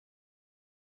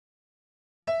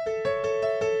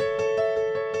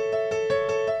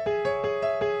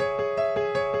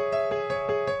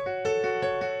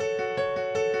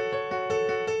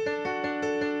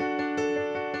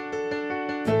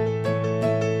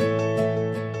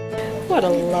What a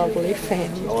lovely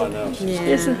family. Oh, I know. Yeah.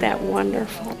 Isn't that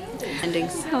wonderful?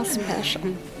 How special.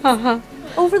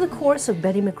 Over the course of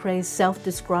Betty McRAE's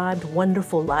self-described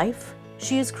wonderful life,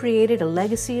 she has created a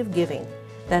legacy of giving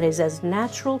that is as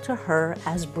natural to her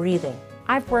as breathing.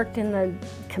 I've worked in the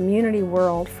community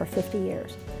world for 50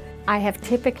 years. I have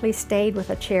typically stayed with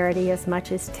a charity as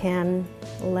much as 10,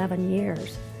 11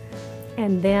 years.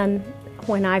 And then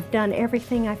when I've done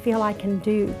everything I feel I can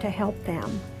do to help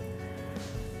them,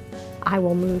 I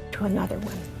will move to another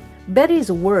one.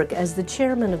 Betty's work as the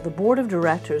chairman of the board of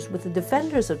directors with the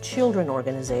Defenders of Children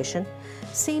organization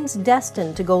seems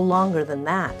destined to go longer than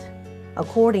that,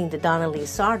 according to Donnelly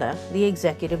Sarda, the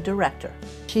executive director.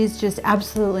 She's just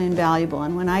absolutely invaluable,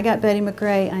 and when I got Betty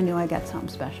McRAE, I knew I got something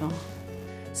special.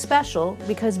 Special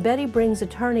because Betty brings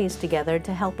attorneys together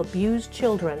to help abused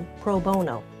children pro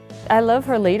bono. I love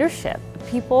her leadership.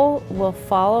 People will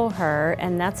follow her,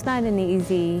 and that's not an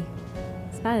easy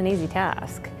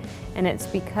task. And it's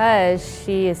because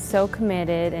she is so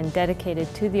committed and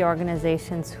dedicated to the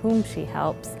organizations whom she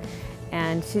helps,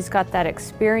 and she's got that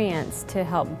experience to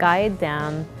help guide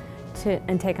them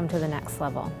and take them to the next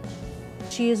level.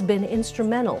 She has been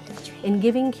instrumental in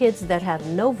giving kids that have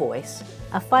no voice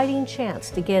a fighting chance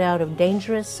to get out of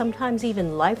dangerous, sometimes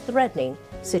even life-threatening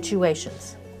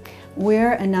situations.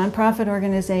 We're a nonprofit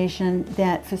organization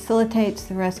that facilitates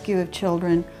the rescue of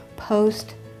children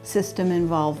post-system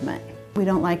involvement. We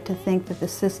don't like to think that the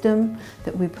system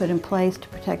that we put in place to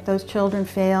protect those children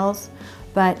fails,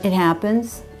 but it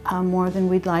happens more than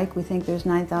we'd like. We think there's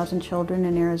 9,000 children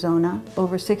in Arizona.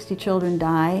 Over 60 children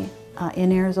die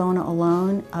in Arizona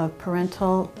alone of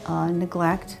parental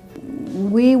neglect.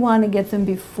 We want to get them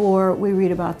before we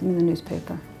read about them in the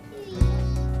newspaper.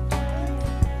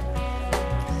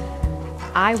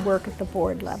 I work at the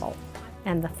board level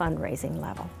and the fundraising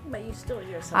level. But you still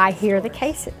hear some I hear the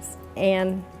cases,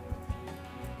 and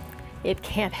it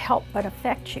can't help but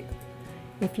affect you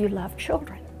if you love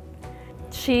children.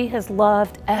 She has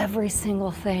loved every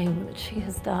single thing that she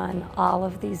has done all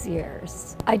of these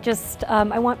years. I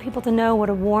want people to know what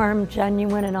a warm,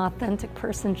 genuine, and authentic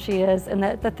person she is, and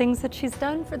that the things that she's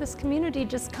done for this community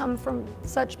just come from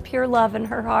such pure love in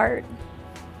her heart.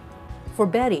 For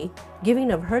Betty,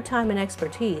 giving of her time and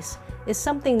expertise is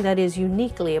something that is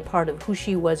uniquely a part of who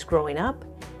she was growing up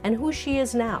and who she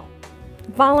is now.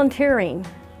 Volunteering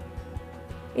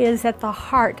is at the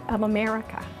heart of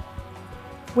America.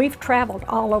 We've traveled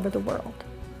all over the world,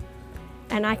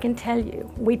 and I can tell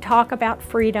you, we talk about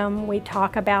freedom, we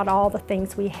talk about all the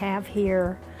things we have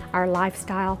here, our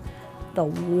lifestyle. The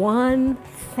one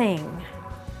thing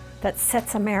that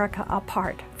sets America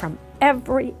apart from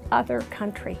every other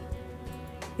country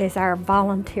is our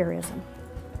volunteerism.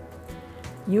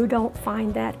 You don't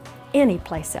find that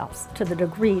anyplace else to the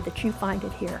degree that you find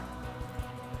it here.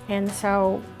 And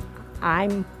so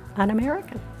I'm an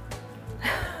American.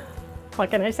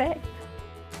 What can I say?